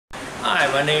Hi,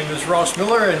 my name is Ross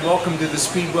Miller and welcome to the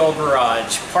Speedwell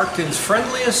Garage, Parkton's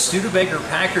friendliest Studebaker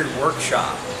Packard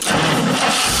workshop.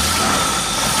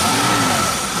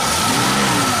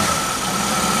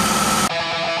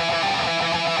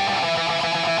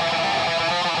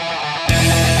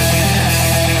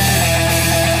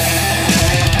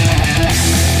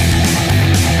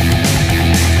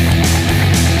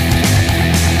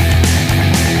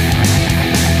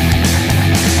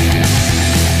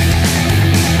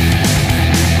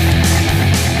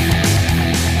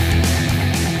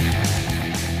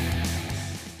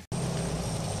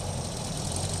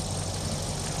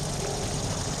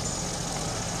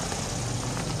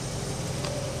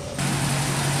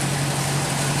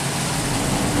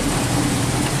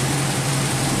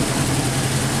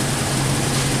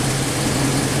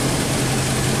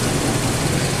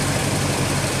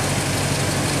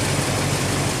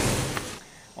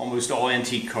 Almost all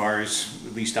antique cars,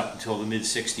 at least up until the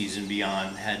mid-60s and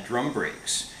beyond, had drum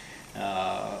brakes.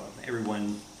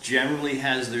 Everyone generally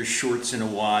has their shorts in a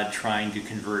wad trying to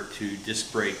convert to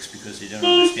disc brakes because they don't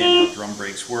understand how drum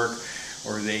brakes work,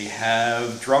 or they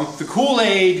have drunk the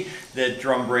Kool-Aid that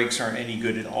drum brakes aren't any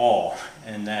good at all,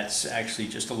 and that's actually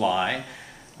just a lie.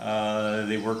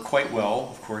 They work quite well.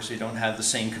 Of course, they don't have the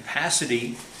same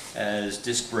capacity as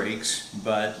disc brakes,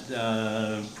 but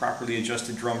properly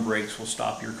adjusted drum brakes will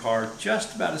stop your car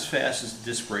just about as fast as the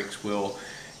disc brakes will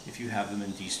if you have them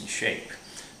in decent shape.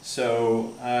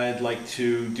 So I'd like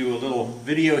to do a little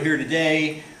video here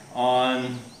today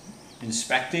on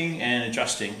inspecting and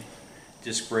adjusting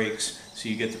disc brakes so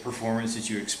you get the performance that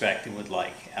you expect and would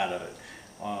like out of it.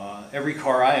 Every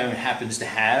car I own happens to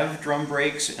have drum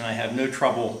brakes, and I have no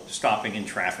trouble stopping in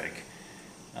traffic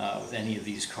with any of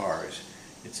these cars.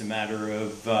 It's a matter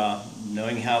of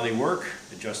knowing how they work,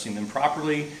 adjusting them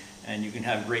properly, and you can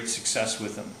have great success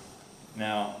with them.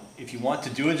 Now, if you want to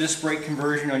do a disc brake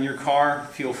conversion on your car,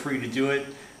 feel free to do it,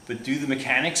 but do the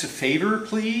mechanics a favor,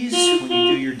 please. When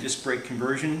you do your disc brake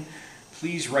conversion,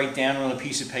 please write down on a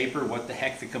piece of paper what the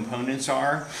heck the components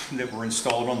are that were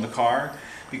installed on the car,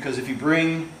 because if you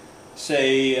bring,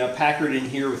 say, a Packard in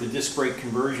here with a disc brake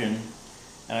conversion,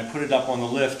 and I put it up on the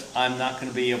lift, I'm not going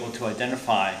to be able to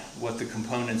identify what the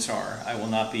components are. I will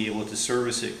not be able to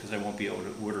service it because I won't be able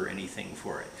to order anything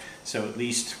for it. So at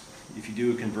least if you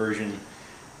do a conversion,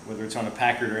 whether it's on a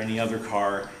Packard or any other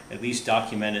car, at least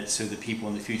document it so that people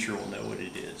in the future will know what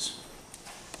it is.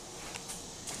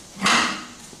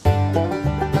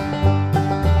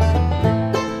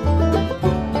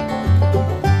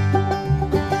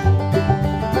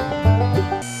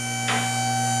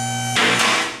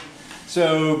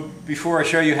 So before I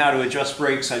show you how to adjust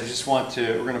brakes, I just want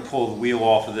to, we're going to pull the wheel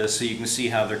off of this so you can see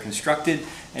how they're constructed,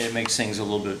 and it makes things a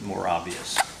little bit more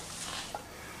obvious.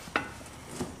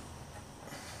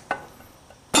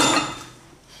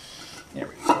 There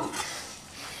we go.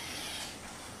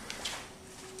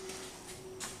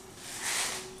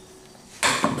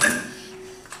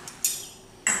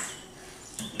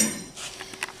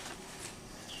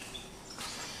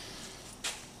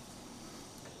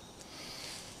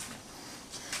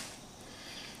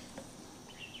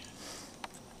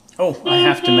 Oh, I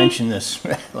have to mention this,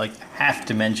 like have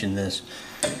to mention this.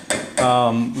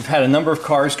 We've had a number of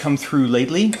cars come through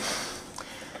lately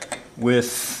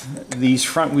with these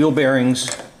front wheel bearings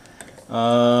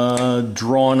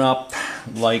drawn up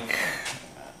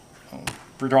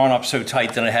so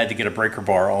tight that I had to get a breaker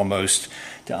bar almost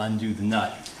to undo the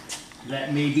nut.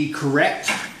 That may be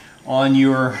correct on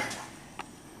your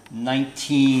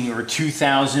 19 or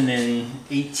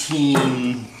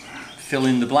 2018 fill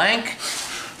in the blank.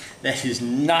 That is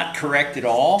not correct at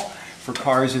all for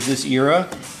cars of this era.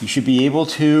 You should be able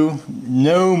to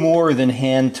no more than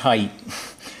hand tight.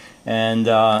 And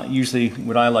usually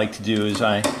what I like to do is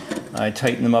I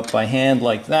tighten them up by hand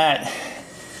like that,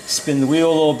 spin the wheel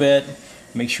a little bit,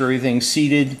 make sure everything's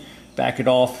seated, back it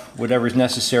off, whatever's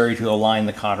necessary to align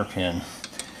the cotter pin.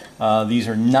 These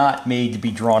are not made to be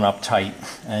drawn up tight,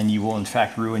 and you will in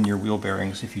fact ruin your wheel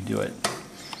bearings if you do it.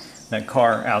 That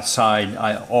car outside,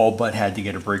 I all but had to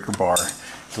get a breaker bar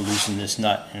to loosen this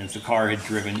nut, and if the car had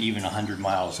driven even 100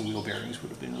 miles, the wheel bearings would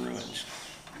have been ruined.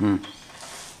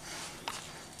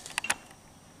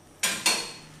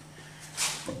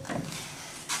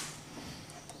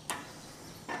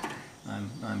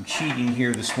 I'm cheating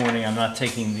here this morning. I'm not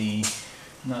taking the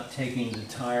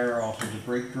tire off of the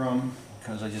brake drum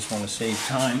because I just want to save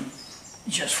time,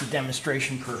 just for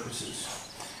demonstration purposes.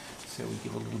 So we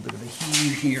give a little bit of a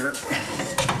heave here.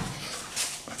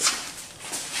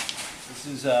 This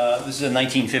is a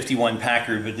 1951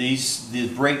 Packard, but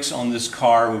the brakes on this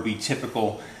car would be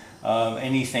typical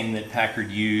anything that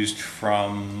Packard used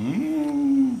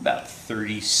from about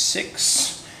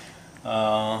 36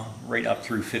 right up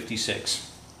through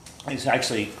 56. It's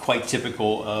actually quite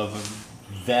typical of a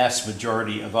vast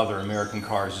majority of other American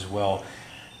cars as well.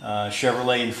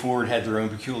 Chevrolet and Ford had their own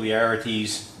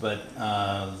peculiarities, but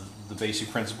the basic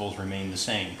principles remain the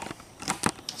same.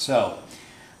 So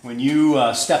when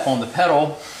you step on the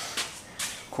pedal,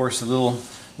 of course the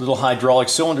little hydraulic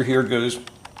cylinder here goes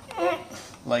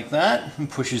like that and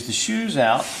pushes the shoes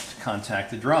out to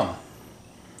contact the drum.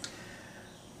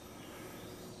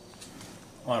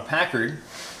 On a Packard,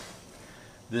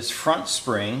 this front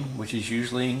spring, which is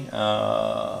usually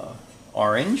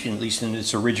orange, at least in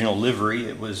its original livery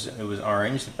it was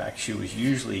orange, the back shoe was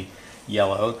usually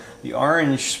yellow. The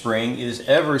orange spring is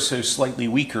ever so slightly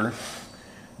weaker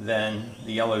than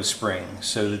the yellow spring,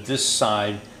 so that this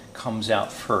side comes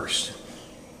out first.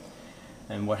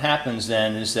 And what happens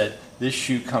then is that this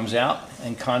shoe comes out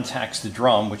and contacts the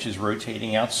drum, which is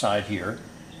rotating outside here,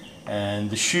 and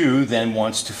the shoe then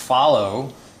wants to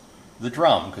follow the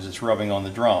drum because it's rubbing on the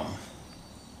drum.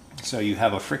 So you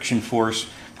have a friction force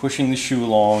pushing the shoe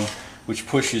along, which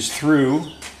pushes through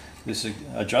this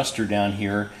adjuster down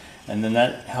here, and then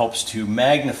that helps to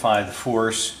magnify the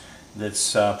force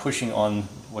that's pushing on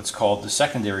what's called the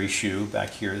secondary shoe.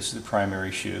 Back here, this is the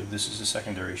primary shoe, this is the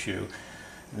secondary shoe.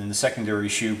 And then the secondary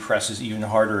shoe presses even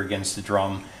harder against the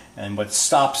drum, and what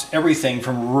stops everything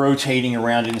from rotating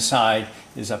around inside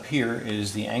is up here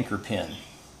is the anchor pin.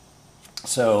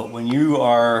 So when you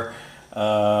are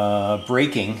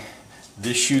braking,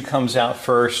 this shoe comes out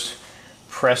first,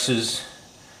 presses,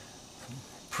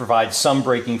 provides some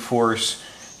braking force.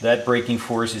 That braking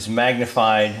force is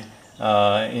magnified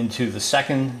into the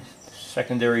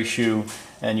secondary shoe,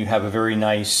 and you have a very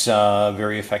nice,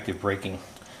 very effective braking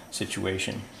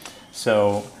situation.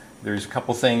 So there's a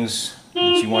couple things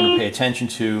that you want to pay attention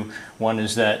to. One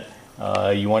is that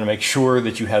you want to make sure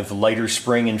that you have the lighter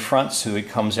spring in front so it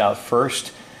comes out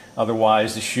first.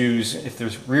 Otherwise the shoes, if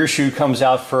the rear shoe comes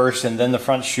out first and then the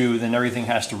front shoe, then everything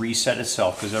has to reset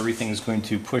itself because everything is going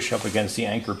to push up against the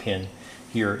anchor pin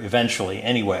here eventually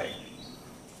anyway.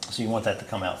 So you want that to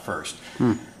come out first.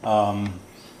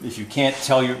 If you can't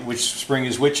tell which spring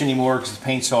is which anymore because the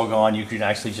paint's all gone, you can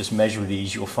actually just measure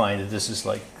these. You'll find that this is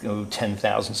like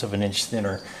 10/1000ths of an inch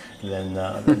thinner than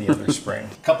the other spring.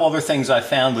 A couple other things I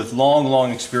found with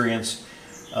long experience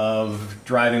of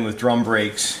driving with drum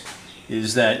brakes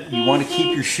is that you want to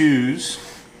keep your shoes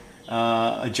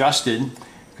adjusted,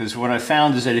 because what I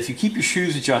found is that if you keep your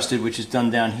shoes adjusted, which is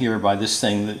done down here by this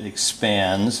thing that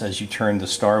expands as you turn the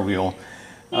star wheel,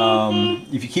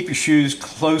 if you keep your shoes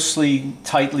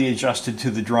tightly adjusted to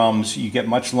the drums, you get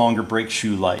much longer brake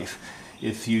shoe life.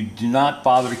 If you do not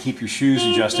bother to keep your shoes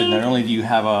adjusted, not only do you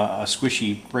have a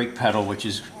squishy brake pedal, which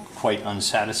is quite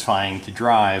unsatisfying to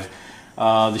drive,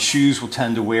 the shoes will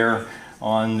tend to wear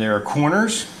on their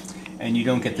corners, and you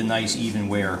don't get the nice even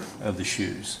wear of the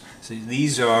shoes. So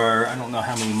these are, I don't know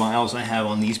how many miles I have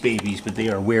on these babies, but they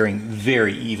are wearing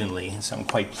very evenly, so I'm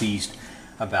quite pleased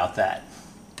about that.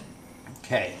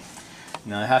 Okay,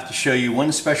 now I have to show you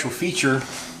one special feature.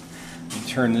 Let me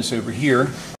turn this over here.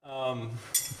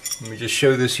 Let me just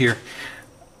show this here.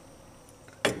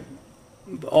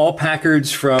 All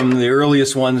Packards from the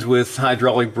earliest ones with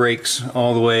hydraulic brakes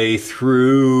all the way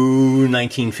through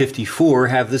 1954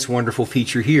 have this wonderful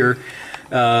feature here,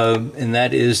 and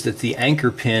that is that the anchor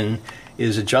pin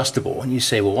is adjustable. And you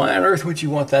say, well, why on earth would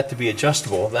you want that to be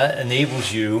adjustable? That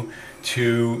enables you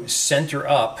to center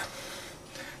up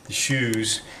the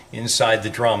shoes inside the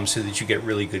drum so that you get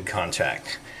really good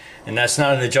contact. And that's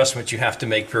not an adjustment you have to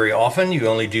make very often. You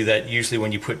only do that usually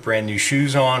when you put brand new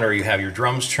shoes on or you have your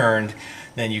drums turned.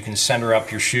 Then you can center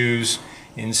up your shoes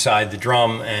inside the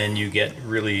drum and you get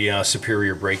really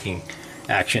superior braking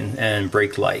action and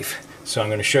brake life. So I'm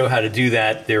going to show how to do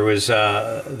that. There's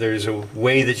a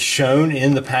way that's shown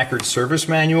in the Packard service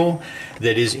manual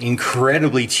that is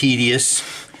incredibly tedious,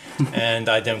 and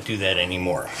I don't do that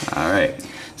anymore. All right.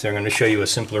 So I'm going to show you a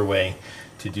simpler way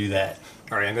to do that.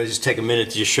 All right, I'm going to just take a minute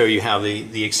to just show you how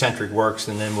the eccentric works,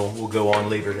 and then we'll go on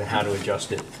later to how to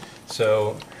adjust it.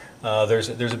 So there's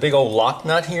a big old lock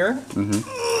nut here.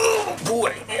 Mm-hmm.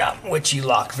 Boy, yeah, which you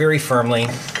lock very firmly.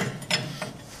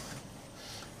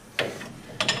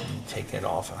 Take it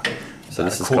off. So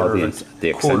this is called the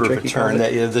eccentric. Quarter of a turn.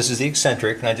 Yeah, this is the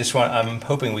eccentric, and I'm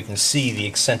hoping we can see the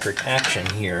eccentric action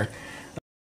here.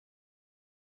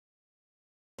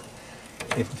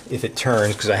 If it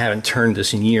turns, because I haven't turned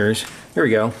this in years. There we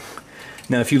go.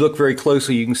 Now if you look very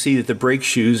closely, you can see that the brake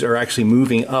shoes are actually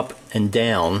moving up and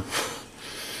down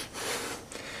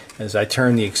as I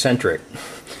turn the eccentric.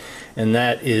 and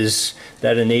that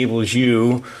enables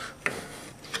you,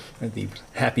 the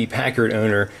happy Packard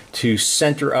owner, to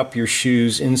center up your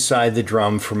shoes inside the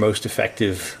drum for most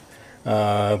effective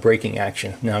braking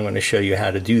action. Now I'm going to show you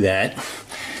how to do that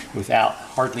without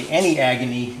hardly any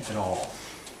agony at all.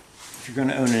 If you're going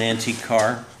to own an antique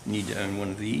car, you need to own one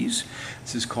of these.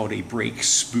 This is called a brake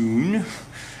spoon.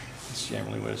 It's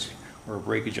generally what is, or a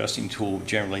brake adjusting tool,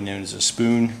 generally known as a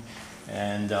spoon.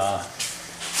 And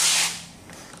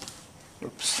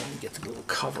oops, let me get the little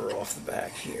cover off the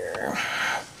back here.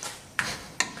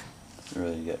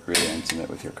 Really get really intimate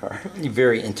with your car.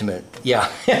 Very intimate, yeah.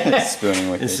 Spooning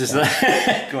with this is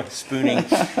going spooning,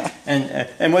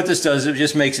 and what this does, it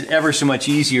just makes it ever so much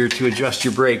easier to adjust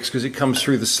your brakes because it comes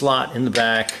through the slot in the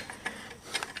back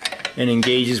and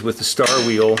engages with the star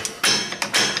wheel.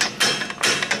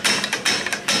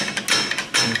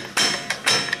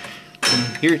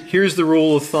 Here's the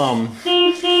rule of thumb: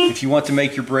 if you want to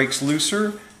make your brakes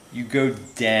looser, you go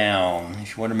down.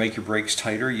 If you want to make your brakes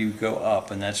tighter, you go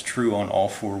up, and that's true on all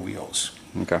four wheels.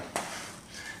 Okay.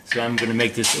 So I'm going to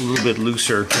make this a little bit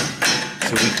looser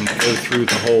so we can go through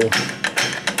the whole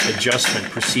adjustment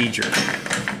procedure.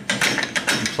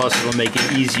 And plus it'll make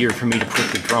it easier for me to put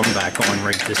the drum back on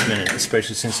right this minute,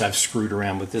 especially since I've screwed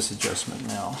around with this adjustment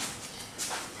now.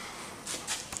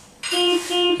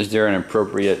 Is there an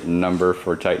appropriate number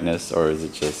for tightness, or is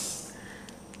it just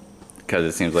because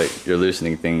it seems like you're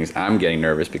loosening things? I'm getting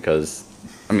nervous because,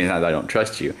 I mean, not that I don't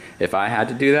trust you. If I had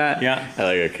to do that, yeah, I'm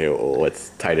like, okay, well, what's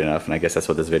tight enough? And I guess that's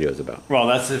what this video is about. Well,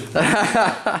 that's it.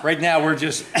 Right now we're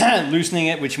just loosening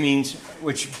it, which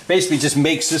basically just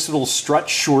makes this little strut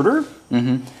shorter.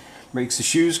 Mm-hmm. Makes the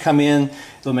shoes come in.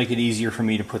 It'll make it easier for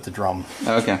me to put the drum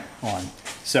on.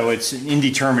 So it's an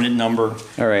indeterminate number.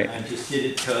 All right. I just did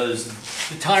it because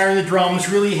the tire in the drum is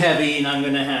really heavy, and I'm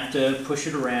going to have to push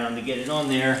it around to get it on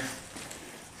there.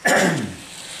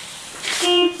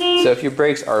 So if your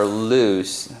brakes are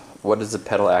loose, what does the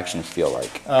pedal action feel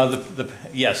like?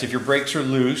 Yes, if your brakes are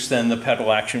loose, then the pedal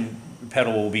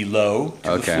will be low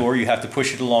to the floor. You have to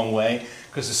push it a long way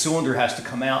because the cylinder has to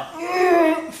come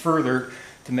out further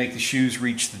to make the shoes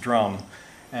reach the drum.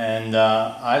 And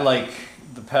I like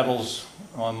the pedals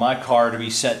on my car to be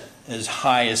set as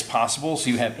high as possible so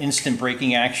you have instant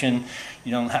braking action.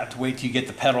 You don't have to wait till you get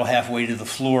the pedal halfway to the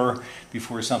floor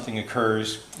before something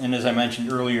occurs. And as I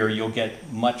mentioned earlier, you'll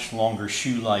get much longer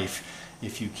shoe life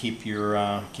if you keep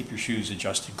your shoes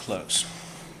adjusted close.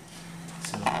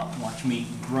 So watch me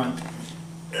grunt.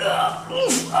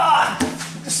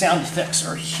 The sound effects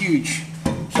are huge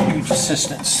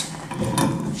assistance.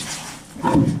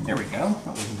 There we go.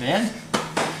 That wasn't bad.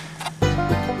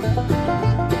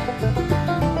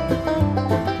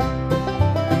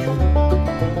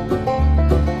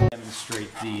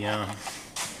 Demonstrate the.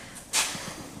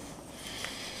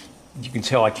 You can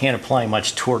tell I can't apply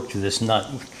much torque to this nut,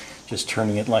 just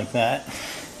turning it like that.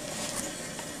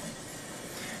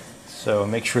 So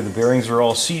make sure the bearings are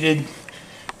all seated,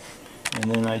 and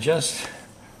then I just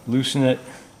loosen it,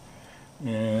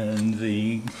 and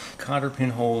the cotter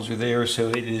pin holes are there, so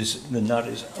the nut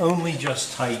is only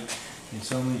just tight.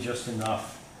 It's only just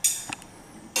enough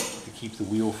to keep the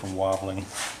wheel from wobbling,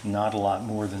 not a lot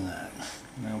more than that.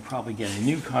 And I'll probably get a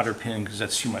new cotter pin because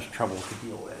that's too much trouble to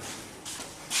deal with.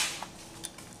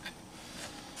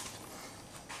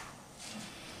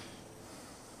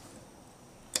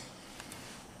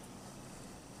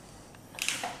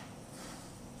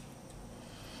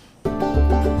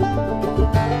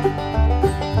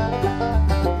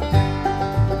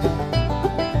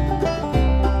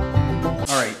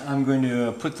 I'm going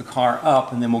to put the car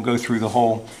up, and then we'll go through the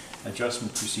whole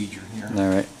adjustment procedure here. All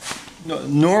right.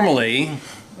 Normally,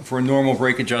 for a normal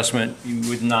brake adjustment, you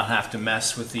would not have to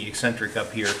mess with the eccentric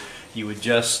up here. You would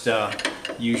just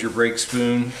use your brake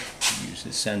spoon. Use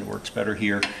this end, works better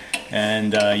here.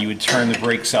 And you would turn the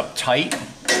brakes up tight,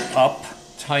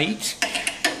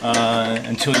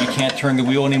 until you can't turn the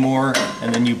wheel anymore,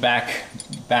 and then you back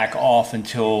off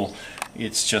until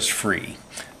it's just free.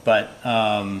 But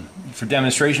for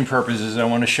demonstration purposes, I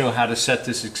want to show how to set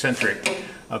this eccentric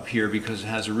up here because it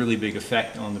has a really big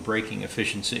effect on the braking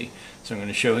efficiency. So I'm going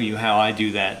to show you how I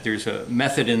do that. There's a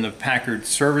method in the Packard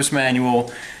service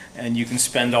manual, and you can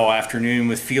spend all afternoon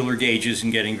with feeler gauges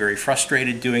and getting very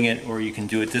frustrated doing it, or you can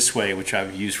do it this way, which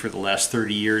I've used for the last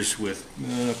 30 years with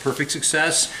perfect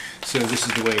success. So this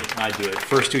is the way I do it.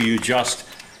 First, you adjust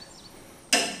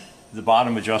the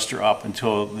bottom adjuster up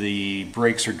until the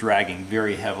brakes are dragging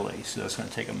very heavily. So that's going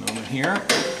to take a moment here.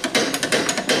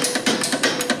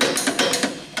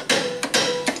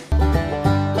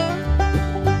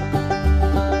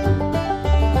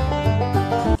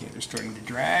 Okay, they're starting to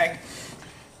drag.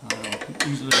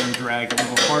 drag a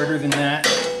little harder than that.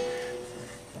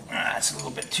 That's a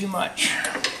little bit too much.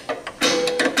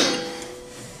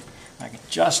 I can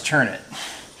just turn it.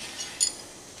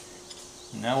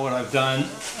 Now what I've done,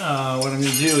 what I'm going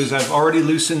to do is I've already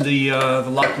loosened the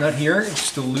lock nut here. It's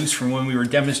still loose from when we were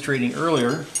demonstrating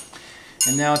earlier.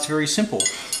 And now it's very simple.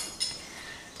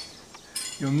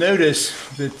 You'll notice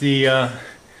that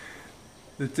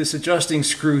that this adjusting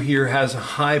screw here has a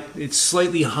high, it's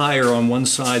slightly higher on one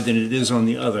side than it is on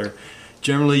the other.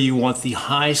 Generally you want the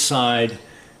high side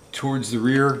towards the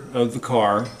rear of the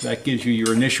car. That gives you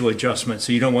your initial adjustment.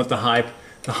 So you don't want the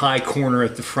high corner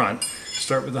at the front.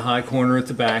 Start with the high corner at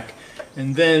the back.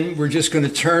 And then we're just going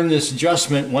to turn this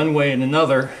adjustment one way and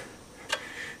another.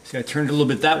 See, I turned it a little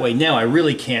bit that way. Now I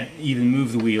really can't even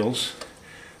move the wheels.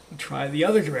 I'll try the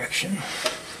other direction.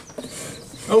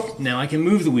 Oh, now I can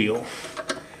move the wheel.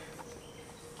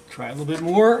 Try a little bit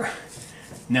more.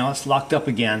 Now it's locked up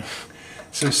again.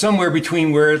 So somewhere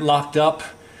between where it locked up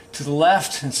to the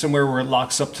left and somewhere where it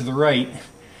locks up to the right,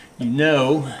 you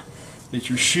know that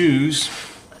your shoes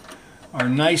are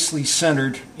nicely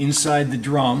centered inside the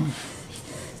drum.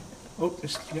 Oh,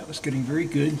 it's getting very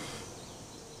good.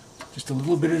 Just a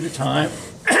little bit at a time,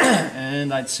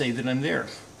 and I'd say that I'm there.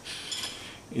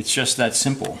 It's just that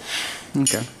simple.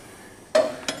 Okay.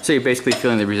 So you're basically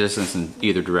feeling the resistance in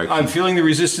either direction? I'm feeling the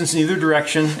resistance in either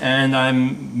direction, and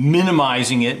I'm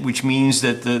minimizing it, which means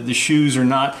that the shoes are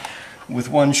not with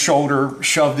one shoulder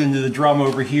shoved into the drum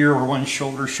over here or one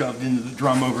shoulder shoved into the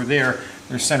drum over there.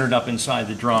 They're centered up inside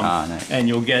the drum, nice. And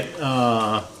you'll get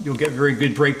very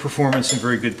good brake performance and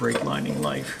very good brake lining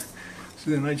life.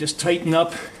 So then I just tighten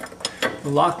up the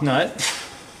lock nut,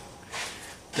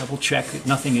 double check that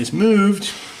nothing is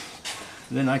moved.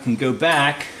 Then I can go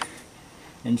back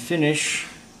and finish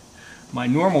my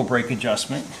normal brake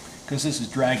adjustment, because this is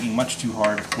dragging much too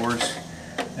hard, of course,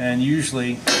 and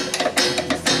usually 3,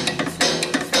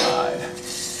 4,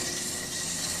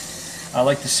 5. I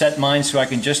like to set mine so I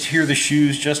can just hear the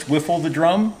shoes just whiffle the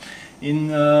drum.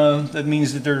 That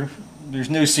means that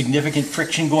there's no significant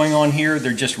friction going on here.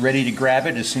 They're just ready to grab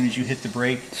it as soon as you hit the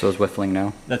brake. So it's whiffling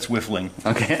now? That's whiffling.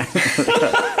 Okay.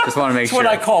 Just want to make sure. That's what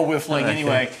I call whiffling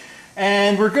anyway.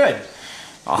 And we're good.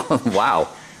 Oh, wow.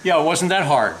 Yeah, it wasn't that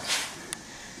hard.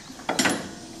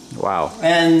 Wow.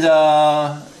 And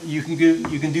you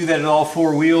can do that at all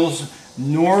 4 wheels.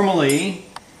 Normally,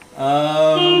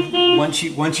 once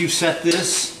you've set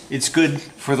this, it's good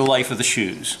for the life of the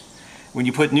shoes. When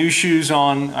you put new shoes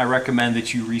on, I recommend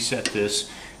that you reset this,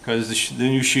 because the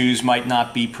new shoes might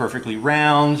not be perfectly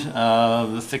round,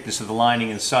 the thickness of the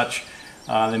lining and such.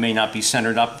 They may not be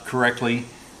centered up correctly.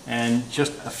 And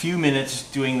just a few minutes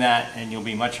doing that, and you'll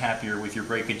be much happier with your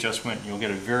brake adjustment. You'll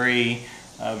get a very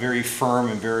firm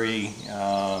and very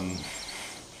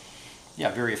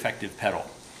effective pedal.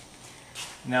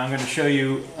 Now I'm going to show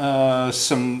you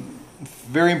some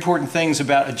very important things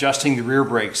about adjusting the rear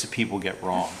brakes that people get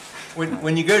wrong.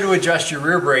 When you go to adjust your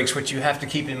rear brakes, what you have to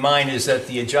keep in mind is that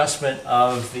the adjustment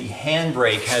of the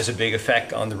handbrake has a big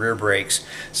effect on the rear brakes.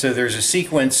 So there's a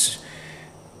sequence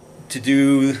to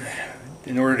do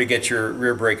in order to get your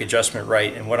rear brake adjustment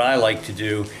right, and what I like to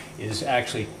do is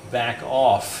actually back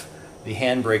off the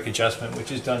handbrake adjustment,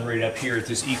 which is done right up here at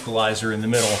this equalizer in the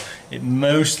middle. It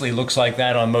mostly looks like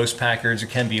that on most Packards. It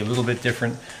can be a little bit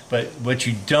different, but what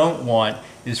you don't want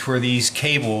is for these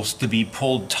cables to be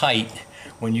pulled tight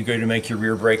when you go to make your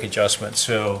rear brake adjustment.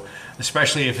 So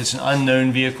especially if it's an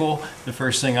unknown vehicle, the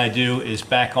first thing I do is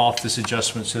back off this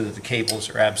adjustment so that the cables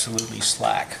are absolutely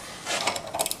slack.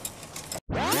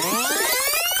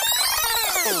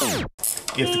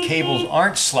 If the cables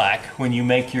aren't slack when you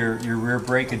make your rear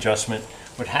brake adjustment,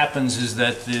 what happens is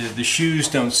that the shoes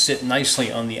don't sit nicely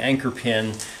on the anchor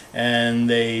pin, and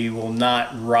they will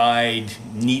not ride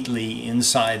neatly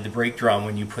inside the brake drum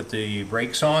when you put the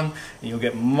brakes on, and you'll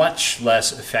get much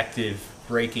less effective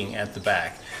braking at the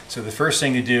back. So the first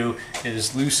thing to do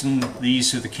is loosen these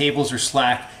so the cables are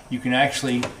slack. I can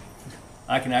actually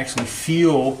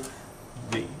feel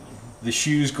the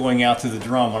shoes going out to the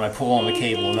drum when I pull on the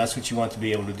cable, and that's what you want to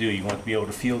be able to do. You want to be able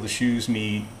to feel the shoes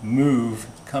move,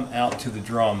 come out to the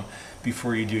drum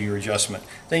before you do your adjustment.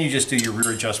 Then you just do your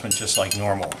rear adjustment just like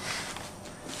normal.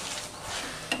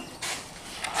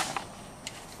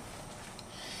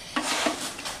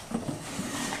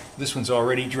 This one's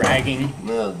already dragging,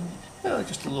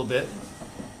 just a little bit.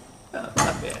 Not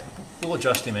bad. We'll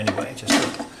adjust him anyway, just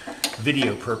for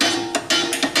video purposes.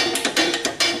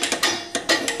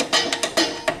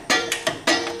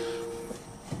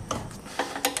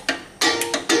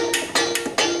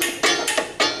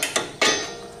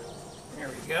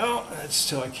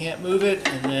 So I can't move it,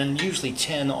 and then usually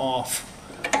 10 off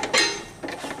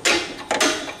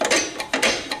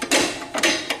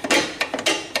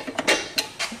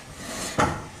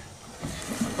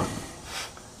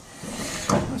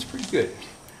good.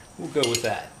 We'll go with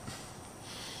that.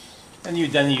 And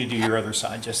then you do your other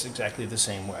side just exactly the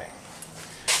same way.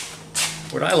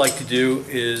 What I like to do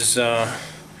is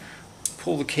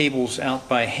pull the cables out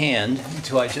by hand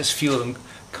until I just feel them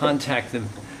contact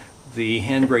the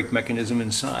handbrake mechanism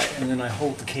inside, and then I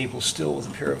hold the cable still with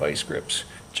a pair of vice grips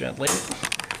gently.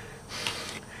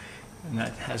 And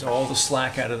that has all the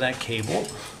slack out of that cable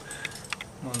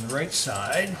on the right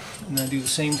side. And I do the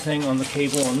same thing on the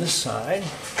cable on this side.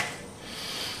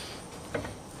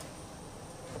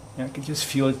 And I can just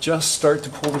feel it just start to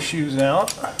pull the shoes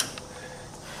out.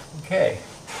 Okay,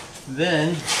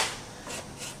 then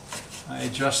I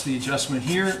adjust the adjustment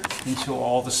here until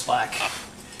all the slack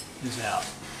is out.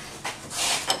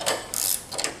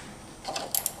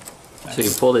 So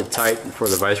you pulled it tight for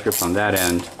the vice grips on that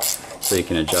end, so you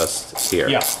can adjust here.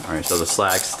 Yeah. All right. So the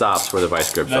slack stops where the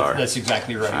vice grips are. That's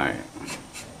exactly right. All right.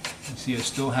 You see, I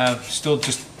still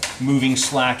just moving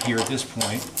slack here at this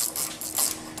point.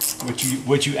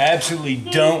 What you absolutely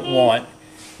don't want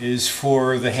is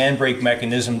for the handbrake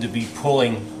mechanism to be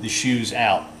pulling the shoes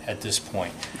out at this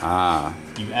point. Ah.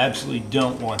 You absolutely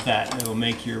don't want that. It'll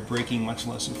make your braking much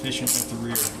less efficient at the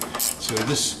rear. So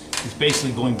this is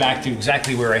basically going back to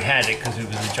exactly where I had it because it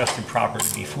was adjusted properly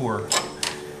before.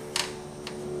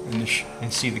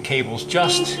 And see the cables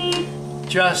just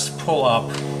pull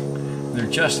up. They're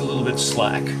just a little bit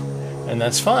slack, and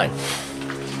that's fine.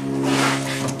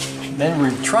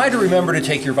 Then try to remember to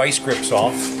take your vice grips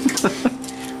off.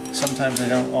 Sometimes I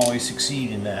don't always succeed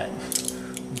in that.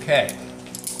 Okay.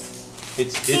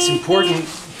 It's important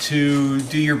to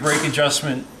do your brake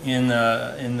adjustment in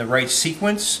the right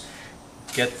sequence.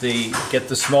 Get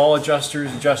the small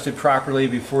adjusters adjusted properly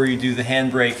before you do the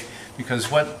handbrake,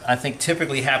 because what I think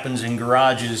typically happens in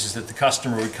garages is that the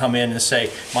customer would come in and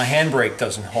say, my handbrake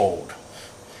doesn't hold.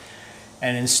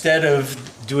 And instead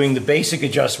of doing the basic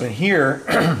adjustment here,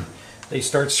 they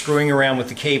start screwing around with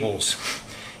the cables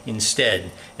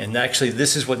instead. And actually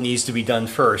this is what needs to be done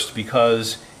first,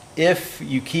 because if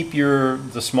you keep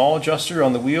the small adjuster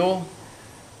on the wheel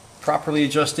properly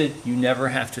adjusted, you never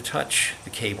have to touch the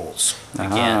cables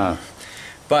again.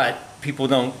 But people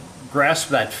don't grasp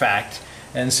that fact,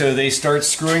 and so they start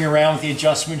screwing around with the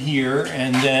adjustment here,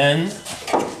 and then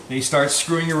they start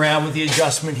screwing around with the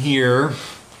adjustment here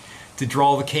to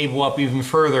draw the cable up even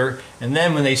further. And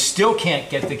then when they still can't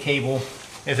get the cable,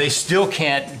 if they still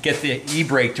can't get the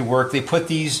e-brake to work, they put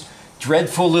these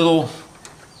dreadful little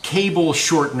cable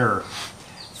shortener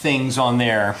things on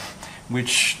there,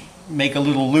 which make a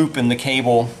little loop in the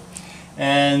cable.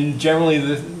 And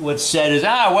generally what's said is,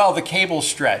 well, the cables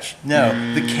stretch.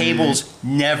 No, the cables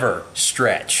never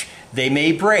stretch. They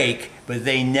may break, but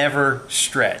they never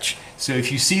stretch. So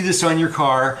if you see this on your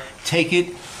car, take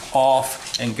it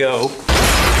off and go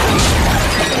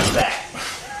back.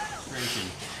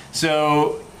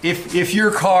 So if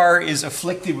your car is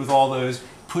afflicted with all those,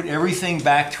 put everything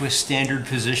back to a standard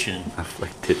position.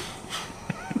 Afflicted.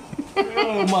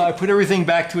 Oh my, put everything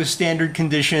back to a standard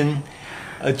condition,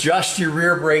 adjust your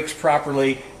rear brakes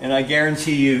properly, and I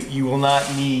guarantee you will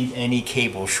not need any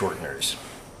cable shorteners.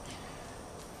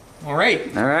 All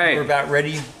right. All right. We're about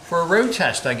ready for a road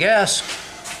test, I guess.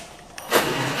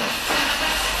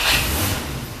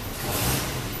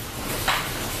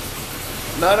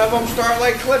 None of them start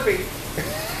like Clippy.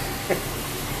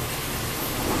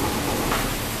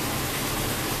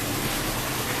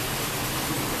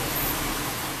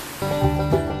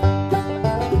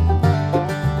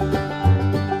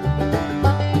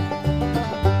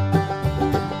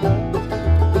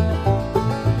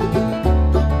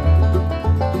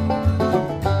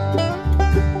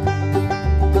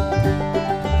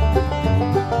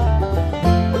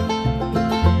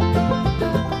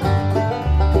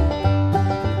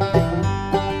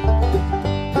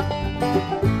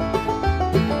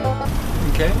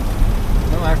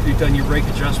 After you've done your brake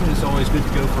adjustment, it's always good to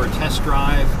go for a test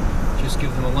drive. Just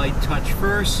give them a light touch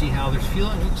first, see how they're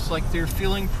feeling. It looks like they're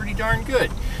feeling pretty darn good.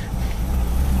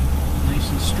 Nice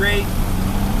and straight.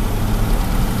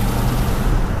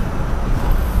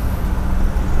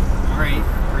 All right,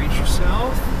 brace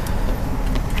yourself.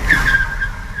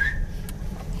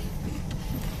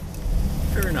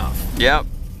 Fair enough. Yep.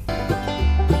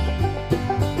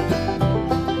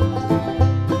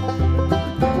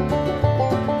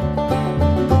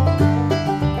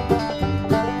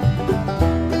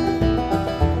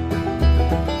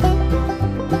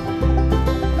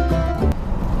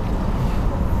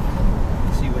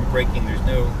 Braking,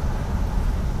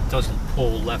 doesn't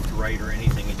pull left, right, or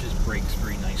anything. It just brakes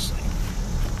very nicely.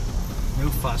 No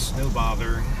fuss, no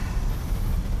bother.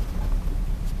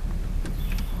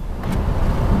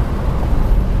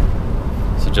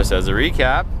 So So just as a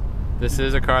recap, this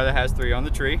is a car that has 3 on the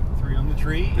tree. 3 on the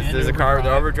tree. This is a car where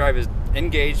the overdrive is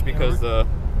engaged because the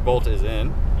bolt is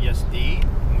in. Yes, indeed.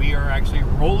 We are actually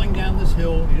rolling down this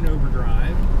hill in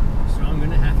overdrive, so I'm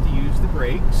going to have to use the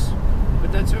brakes,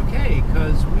 but that's okay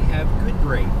because we have good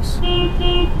brakes.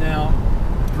 Now,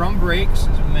 drum brakes,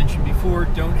 as I mentioned before,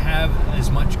 don't have as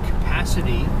much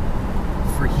capacity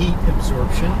for heat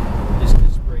absorption as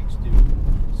disc brakes do,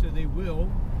 so they will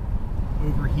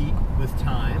overheat with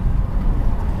time.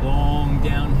 Long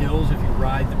downhills if you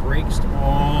ride the brakes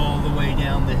all the way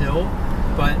down the hill,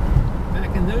 but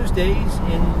back in those days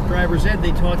in driver's ed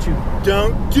they taught you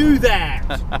don't do that.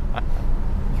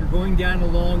 If you're going down a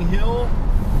long hill,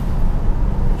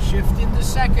 shift into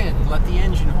second and let the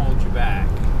engine hold you back.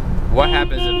 What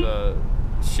happens if a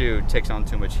shoe takes on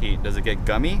too much heat? Does it get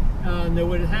gummy? No,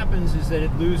 what happens is that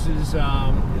it loses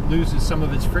some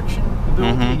of its friction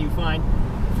ability, and you find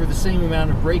for the same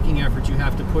amount of braking effort you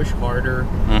have to push harder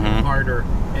and harder,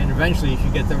 and eventually if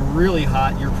you get them really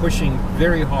hot you're pushing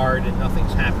very hard and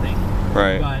nothing's happening.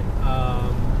 Right. But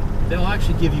they'll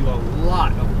actually give you a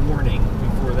lot of warning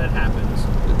before that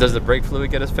happens. Does the brake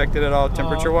fluid get affected at all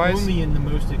temperature wise? Only in the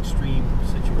most extreme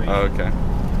situation. Oh, okay.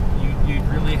 You'd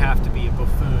really have to be a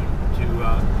buffoon to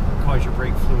cause your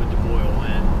brake fluid to boil,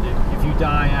 and if you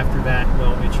die after that,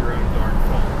 well, it's your own darn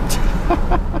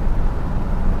fault.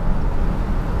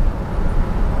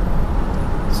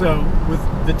 So, with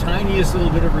the tiniest little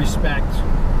bit of respect,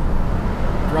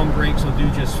 drum brakes will do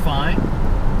just fine.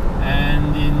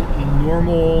 And in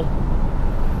normal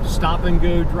stop and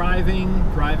go driving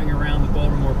around the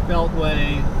Baltimore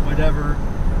Beltway, whatever,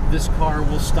 this car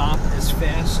will stop as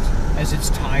fast as its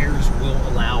tires will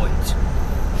allow it.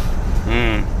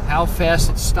 How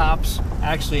fast it stops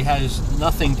actually has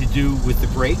nothing to do with the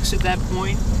brakes at that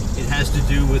point. It has to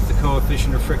do with the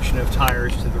coefficient of friction of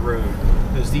tires to the road,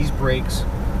 because these brakes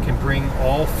can bring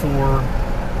all 4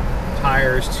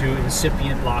 tires to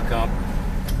incipient lockup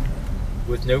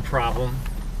with no problem.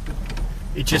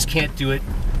 It just can't do it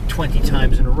 20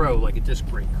 times in a row like a disc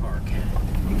brake car can.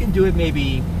 It can do it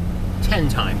maybe 10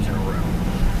 times in a row.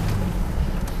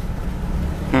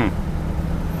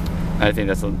 I think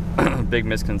that's a big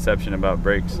misconception about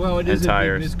brakes and tires. Well, it is a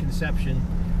big misconception.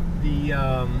 The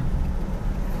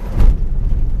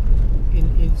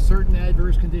in certain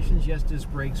adverse conditions, yes, disc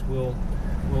brakes will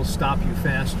stop you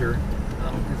faster.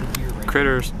 There's a deer right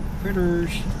Critters. there.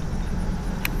 Critters.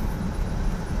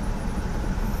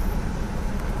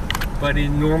 But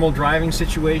in normal driving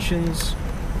situations,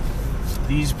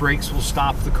 these brakes will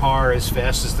stop the car as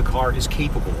fast as the car is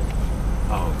capable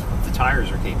of. The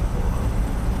tires are capable of.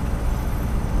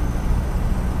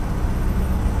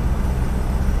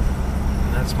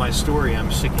 And that's my story.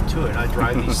 I'm sticking to it. I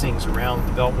drive these things around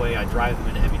the Beltway. I drive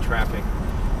them in heavy traffic.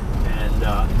 And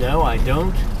no, I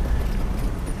don't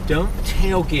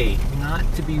tailgate. Not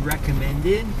to be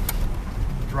recommended.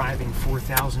 Driving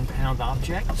 4,000-pound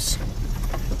objects.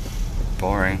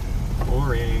 Boring.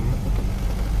 Boring.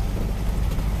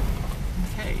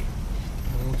 Okay.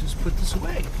 We'll just put this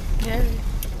away. Yeah.